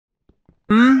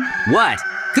What?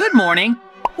 Good morning.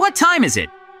 What time is it?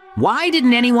 Why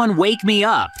didn't anyone wake me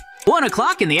up? 1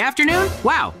 o'clock in the afternoon?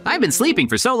 Wow, I've been sleeping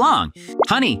for so long.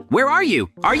 Honey, where are you?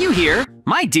 Are you here?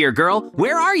 My dear girl,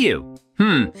 where are you?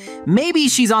 Maybe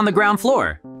she's on the ground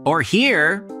floor. Or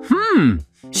here.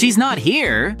 She's not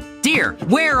here. Dear,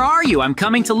 where are you? I'm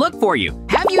coming to look for you.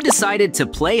 Have you decided to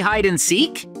play hide and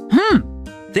seek?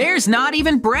 There's not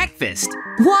even breakfast.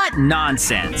 What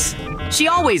nonsense. She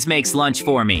always makes lunch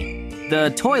for me.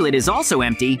 The toilet is also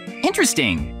empty.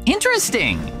 Interesting.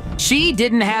 She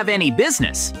didn't have any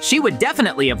business. She would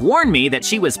definitely have warned me that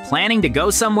she was planning to go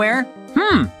somewhere.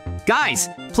 Guys,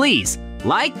 please,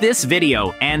 like this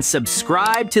video and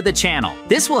subscribe to the channel.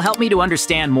 This will help me to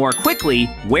understand more quickly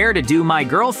where to do my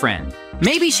girlfriend.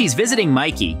 Maybe she's visiting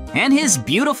Mikey and his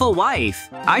beautiful wife.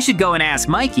 I should go and ask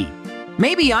Mikey.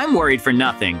 Maybe I'm worried for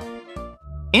nothing.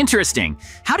 Interesting.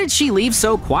 How did she leave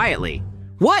so quietly?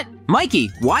 What? Mikey,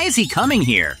 why is he coming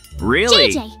here?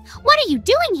 Really? JJ, what are you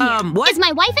doing here? What? Is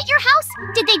my wife at your house?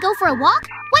 Did they go for a walk?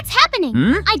 What's happening?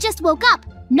 I just woke up.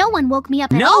 No one woke me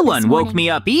up at all No one this morning. woke me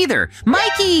up either.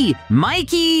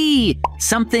 Mikey!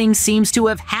 Something seems to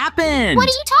have happened. What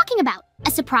are you talking about?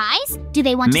 A surprise? Do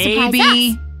they want to surprise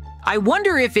us? I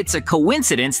wonder if it's a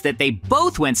coincidence that they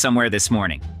both went somewhere this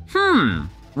morning.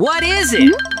 What is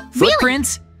it?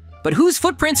 Footprints? Really? But whose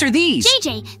footprints are these?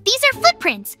 JJ, these are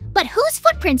footprints. But whose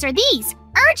footprints are these?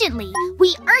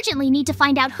 We urgently need to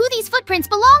find out who these footprints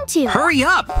belong to. Hurry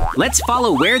up! Let's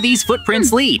follow where these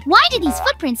footprints lead. Why do these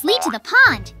footprints lead to the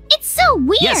pond? It's so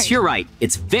weird. Yes, you're right.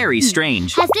 It's very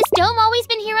strange. Has this dome always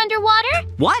been here underwater?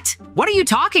 What? What are you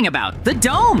talking about? The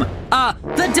dome!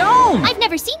 The dome! I've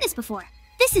never seen this before.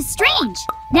 This is strange.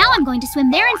 Now I'm going to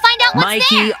swim there and find out what's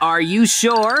Mikey, there. are you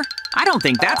sure? I don't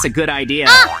think that's a good idea.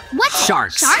 What?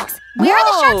 Sharks. Sharks? Where are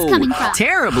the sharks coming from?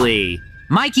 Terribly.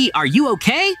 Mikey, are you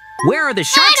okay? Where are the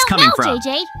sharks coming from? I don't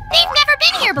know, JJ. They've never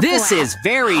been here before. This is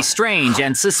very strange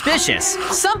and suspicious.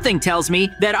 Something tells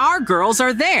me that our girls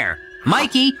are there.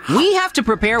 Mikey, we have to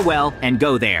prepare well and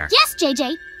go there. Yes,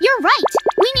 JJ. You're right.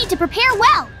 We need to prepare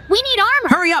well. We need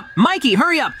armor. Hurry up, Mikey,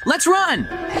 hurry up. Let's run.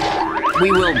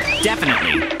 We will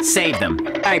definitely save them.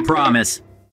 I promise.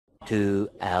 2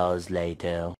 hours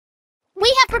later.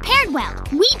 We have prepared well.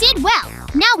 We did well.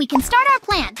 Now we can start our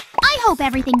plan. I hope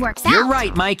everything works out. You're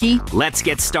right, Mikey. Let's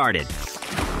get started.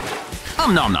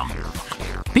 Nom nom.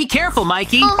 Be careful,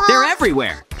 Mikey. They're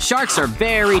everywhere. Sharks are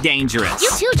very dangerous. You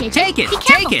too, JJ. Take it. Be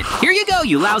careful. Take it. Here you go,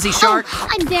 you lousy shark.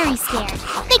 I'm very scared.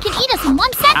 They can eat us in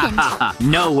 1 second.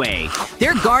 No way.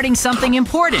 They're guarding something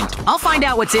important. I'll find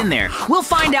out what's in there. We'll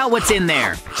find out what's in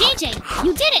there. JJ,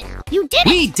 you did it. You did it.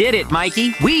 We did it,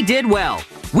 Mikey. We did well.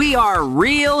 We are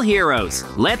real heroes.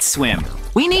 Let's swim.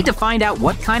 We need to find out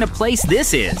what kind of place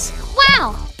this is.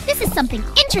 Wow, this is something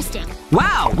interesting.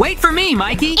 Wow, wait for me,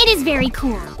 Mikey. It is very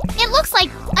cool. It looks like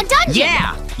a dungeon.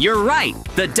 Yeah, you're right.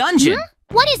 The dungeon.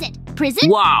 What is it? Prison?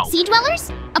 Wow. Sea dwellers?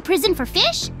 A prison for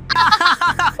fish?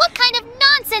 What kind of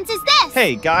nonsense is this?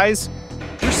 Hey, guys.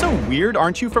 You're so weird,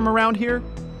 aren't you, from around here?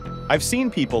 I've seen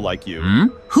people like you.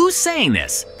 Who's saying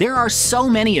this? There are so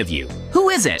many of you. Who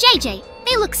is it? JJ,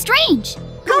 they look strange.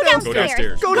 Go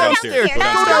downstairs. Go downstairs. Go downstairs.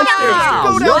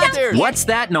 Go downstairs. What's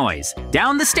that noise?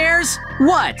 Down the stairs?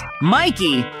 What?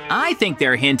 Mikey, I think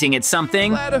they're hinting at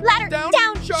something. Ladder,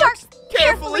 down, sharks,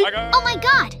 carefully. Oh my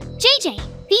god, JJ,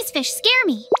 these fish scare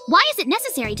me. Why is it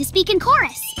necessary to speak in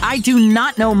chorus? I do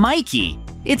not know Mikey.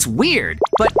 It's weird,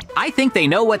 but I think they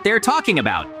know what they're talking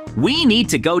about. We need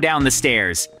to go down the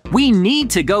stairs. We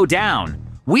need to go down.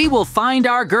 We will find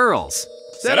our girls.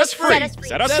 Set us free.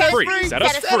 Set us free. Set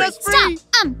us free.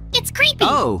 Stop, it's creepy.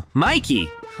 Oh, Mikey,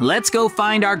 let's go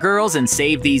find our girls and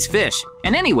save these fish.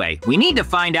 And anyway, we need to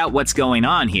find out what's going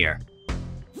on here.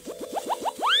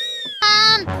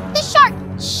 The shark.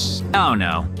 Shh. Oh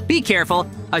no, be careful.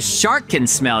 A shark can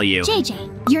smell you.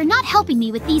 JJ, you're not helping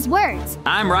me with these words.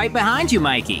 I'm right behind you,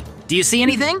 Mikey. Do you see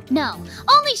anything? No,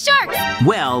 only sharks.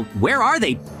 Well, where are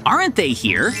they? Aren't they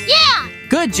here? Yeah.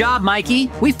 Good job, Mikey.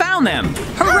 We found them.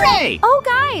 Hooray! Oh,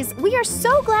 guys, we are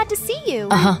so glad to see you.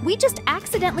 We just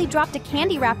accidentally dropped a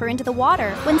candy wrapper into the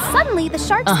water when suddenly the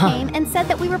sharks came and said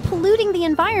that we were polluting the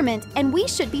environment and we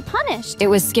should be punished. It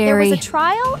was scary. There was a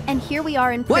trial, and here we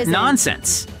are in What prison.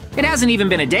 nonsense. It hasn't even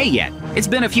been a day yet. It's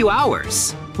been a few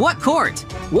hours. What court?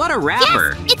 What a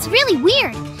wrapper. Yes, it's really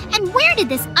weird. And where did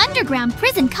this underground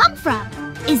prison come from?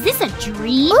 Is this a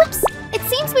dream? Oops, it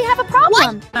seems we have a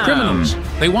problem. Criminals.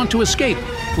 They want to escape.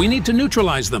 We need to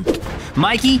neutralize them.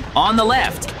 Mikey, on the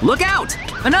left. Look out!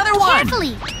 Another one!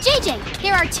 Carefully! JJ,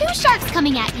 there are 2 sharks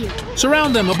coming at you.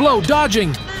 Surround them, a blow,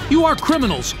 dodging. You are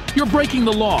criminals. You're breaking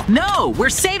the law. No, we're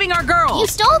saving our girls. You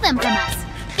stole them from us.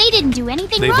 They didn't do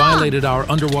anything wrong. They violated our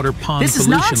underwater pond This is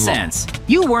pollution nonsense. law.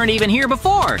 You weren't even here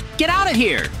before. Get out of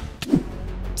here.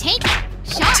 Take it.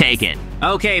 Sharks. Take it.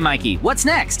 Okay, Mikey, what's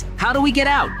next? How do we get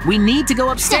out? We need to go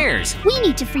upstairs. We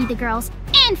need to free the girls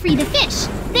and free the fish.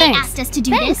 They Thanks. asked us to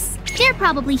do this. They're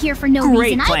probably here for no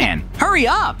Great reason plan. Hurry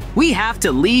up. We have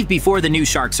to leave before the new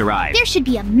sharks arrive. There should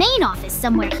be a main office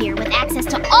somewhere here with access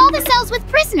to all the cells with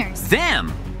prisoners.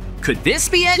 Them. Could this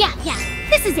be it? Yeah,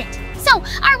 this is it. So,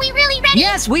 are we really ready?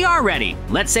 Yes, we are ready.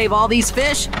 Let's save all these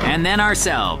fish and then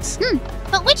ourselves.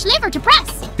 But which lever to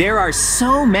press? There are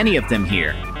so many of them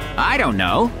here. I don't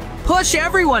know. Push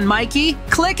everyone, Mikey.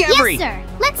 Click every... Yes,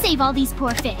 sir. Let's save all these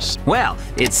poor fish. Well,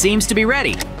 it seems to be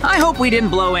ready. I hope we didn't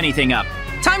blow anything up.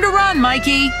 Time to run,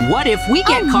 Mikey. What if we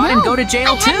get caught and go to jail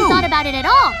I hadn't too? thought about it at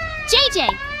all. JJ,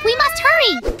 we must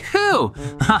hurry. Phew.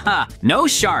 Haha. No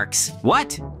sharks.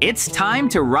 What? It's time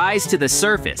to rise to the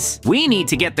surface. We need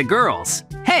to get the girls.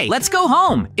 Hey, let's go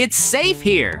home. It's safe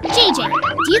here. JJ,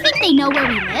 do you think they know where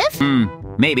we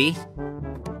live? Maybe.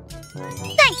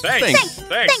 Thanks.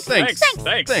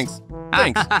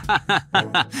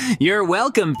 You're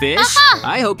welcome, fish. Aha!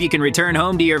 I hope you can return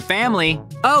home to your family.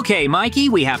 Okay, Mikey,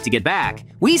 we have to get back.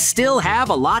 We still have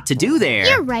a lot to do there.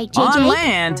 You're right, JJ. On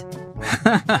land.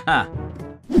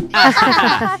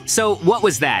 So, what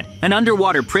was that? An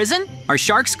underwater prison? Are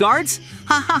sharks guards?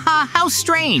 Ha ha ha, how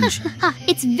strange.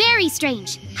 It's very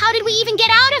strange. How did we even get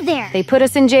out of there? They put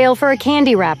us in jail for a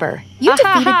candy wrapper. You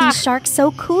defeated these sharks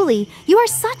so coolly. You are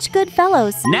such good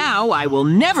fellows. Now I will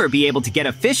never be able to get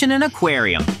a fish in an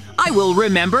aquarium. I will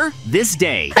remember this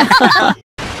day.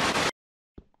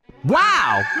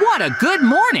 Wow, what a good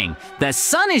morning! The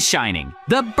sun is shining.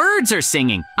 The birds are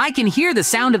singing. I can hear the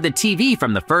sound of the TV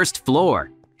from the first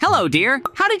floor. Hello, dear.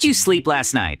 How did you sleep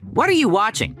last night? What are you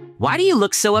watching? Why do you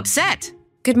look so upset?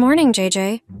 Good morning,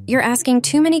 JJ. You're asking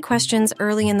too many questions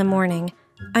early in the morning.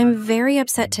 I'm very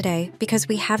upset today because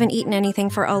we haven't eaten anything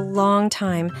for a long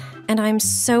time, and I'm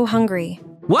so hungry.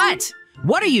 What?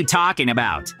 What are you talking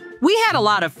about? We had a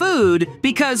lot of food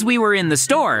because we were in the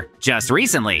store just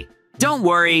recently. Don't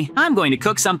worry, I'm going to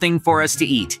cook something for us to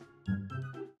eat.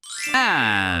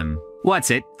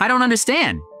 What's it? I don't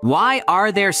understand. Why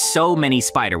are there so many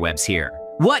spider webs here?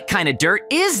 What kind of dirt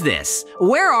is this?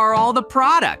 Where are all the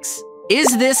products?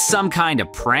 Is this some kind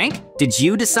of prank? Did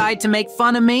you decide to make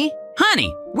fun of me?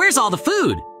 Honey, where's all the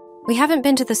food? We haven't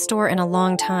been to the store in a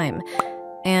long time,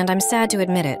 and I'm sad to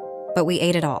admit it, but we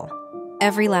ate it all.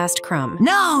 Every last crumb.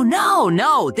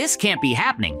 No, this can't be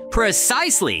happening.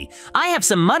 Precisely. I have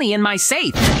some money in my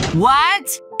safe.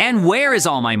 What? And where is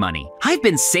all my money? I've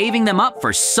been saving them up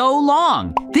for so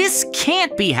long. This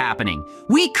can't be happening.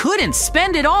 We couldn't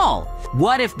spend it all.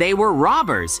 What if they were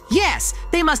robbers? Yes,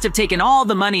 they must have taken all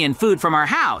the money and food from our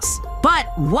house. But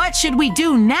what should we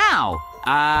do now?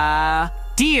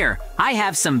 Dear, I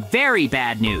have some very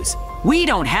bad news. We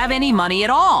don't have any money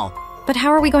at all. But how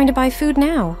are we going to buy food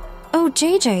now? Oh,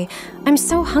 JJ, I'm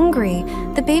so hungry.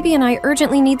 The baby and I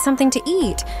urgently need something to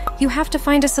eat. You have to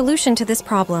find a solution to this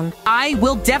problem. I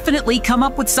will definitely come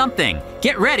up with something.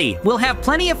 Get ready, we'll have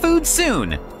plenty of food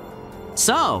soon.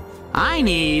 So, I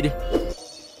need...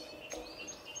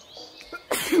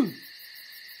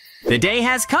 The day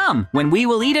has come when we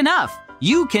will eat enough.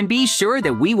 You can be sure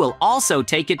that we will also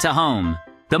take it to home.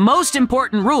 The most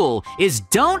important rule is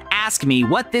don't ask me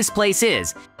what this place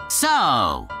is. So,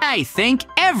 I think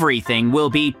everything will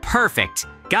be perfect.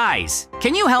 Guys,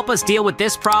 can you help us deal with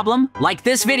this problem? Like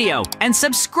this video and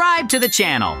subscribe to the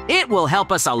channel. It will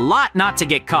help us a lot not to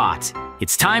get caught.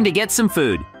 It's time to get some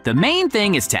food. The main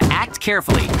thing is to act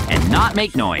carefully and not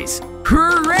make noise.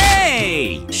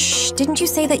 Hooray! Shh, didn't you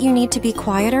say that you need to be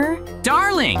quieter?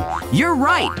 Darling, you're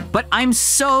right, but I'm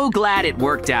so glad it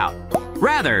worked out.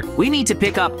 Rather, we need to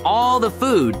pick up all the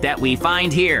food that we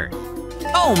find here.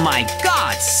 Oh my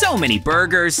God, so many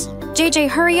burgers. JJ,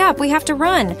 hurry up, we have to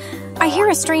run. I hear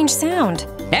a strange sound.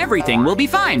 Everything will be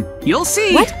fine. You'll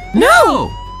see. What? No!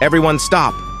 Everyone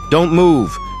stop. Don't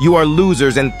move. You are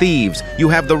losers and thieves. You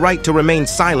have the right to remain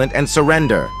silent and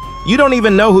surrender. You don't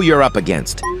even know who you're up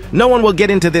against. No one will get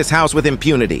into this house with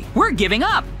impunity. We're giving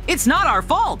up. It's not our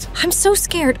fault. I'm so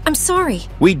scared. I'm sorry.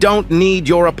 We don't need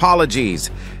your apologies.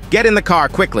 Get in the car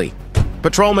quickly.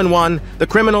 Patrolman 1, the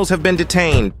criminals have been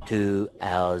detained. 2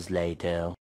 hours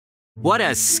later. What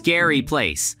a scary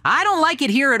place. I don't like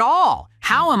it here at all.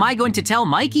 How am I going to tell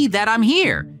Mikey that I'm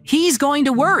here? He's going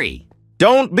to worry.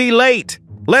 Don't be late.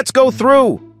 Let's go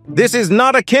through. This is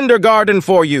not a kindergarten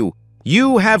for you.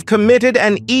 You have committed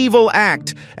an evil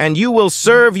act, and you will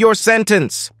serve your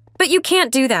sentence. But you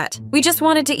can't do that. We just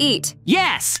wanted to eat.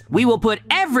 Yes, we will put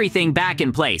everything back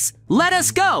in place. Let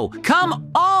us go. Come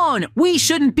on. We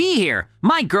shouldn't be here.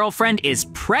 My girlfriend is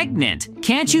pregnant.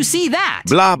 Can't you see that?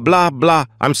 Blah, blah, blah.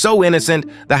 I'm so innocent.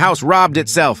 The house robbed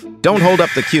itself. Don't hold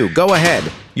up the queue. Go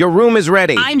ahead. Your room is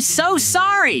ready. I'm so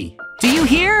sorry. Do you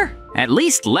hear? At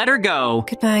least let her go.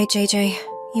 Goodbye, JJ.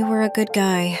 You were a good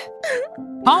guy.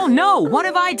 Oh no, what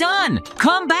have I done?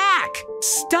 Come back.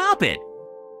 Stop it.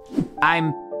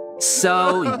 I'm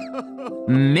so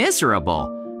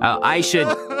miserable. I should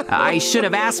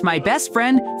have asked my best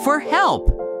friend for help.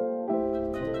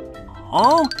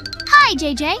 Oh? Hi,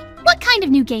 JJ. What kind of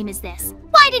new game is this?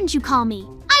 Why didn't you call me?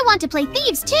 I want to play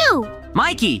Thieves too.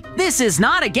 Mikey, this is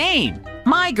not a game.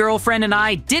 My girlfriend and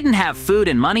I didn't have food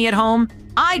and money at home.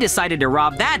 I decided to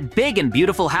rob that big and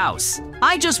beautiful house.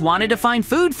 I just wanted to find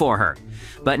food for her.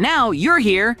 But now you're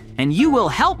here and you will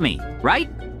help me, right?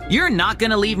 You're not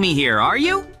gonna leave me here, are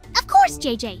you? Of course,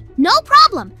 JJ. No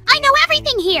problem. I know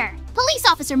everything here. Police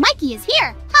Officer Mikey is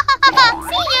here. Ha ha ha ha.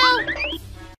 See you.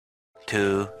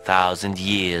 2,000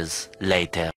 years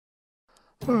later.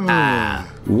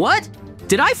 What?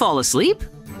 Did I fall asleep?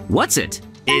 What's it?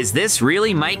 Is this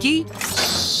really Mikey?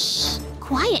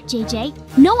 Quiet,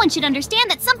 JJ. No one should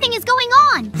understand that something is going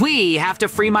on. We have to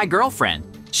free my girlfriend.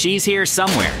 She's here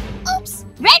somewhere. Oops.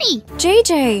 Ready.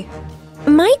 JJ!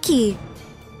 Mikey!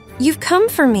 You've come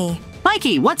for me.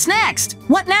 Mikey, what's next?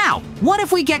 What now? What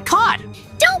if we get caught?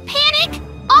 Don't panic!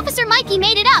 Officer Mikey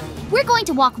made it up. We're going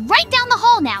to walk right down the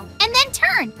hall now, and then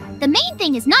turn. The main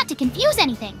thing is not to confuse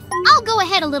anything. I'll go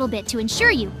ahead a little bit to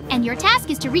ensure you, and your task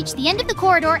is to reach the end of the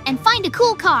corridor and find a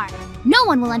cool car. No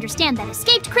one will understand that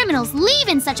escaped criminals leave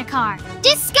in such a car.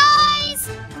 Disguise!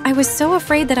 I was so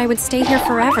afraid that I would stay here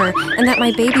forever and that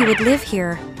my baby would live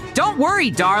here. Don't worry,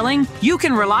 darling. You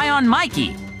can rely on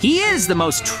Mikey. He is the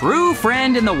most true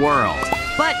friend in the world.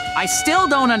 But I still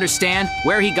don't understand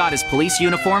where he got his police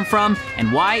uniform from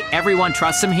and why everyone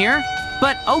trusts him here.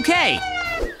 But okay.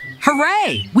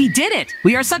 Hooray! We did it!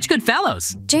 We are such good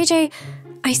fellows. JJ,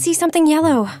 I see something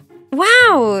yellow.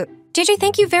 Wow! JJ,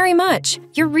 thank you very much.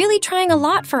 You're really trying a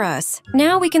lot for us.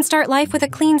 Now we can start life with a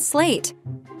clean slate.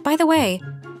 By the way,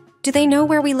 do they know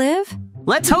where we live?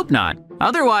 Let's hope not.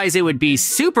 Otherwise, it would be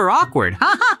super awkward.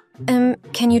 Haha!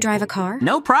 Can you drive a car?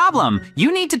 No problem.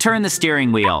 You need to turn the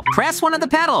steering wheel. Press one of the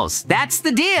pedals. That's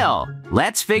the deal.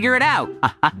 Let's figure it out.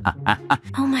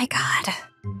 Oh my God.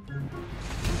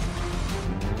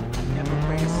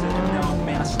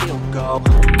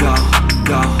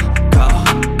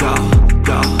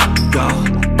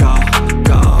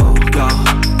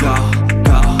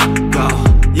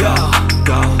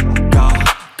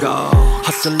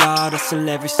 Hustle hard, hustle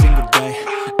every single day.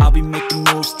 I'll be making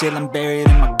moves till I'm buried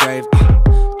in my grave.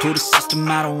 To the system,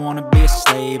 I don't wanna be a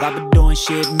slave. I've been doing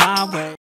shit my way.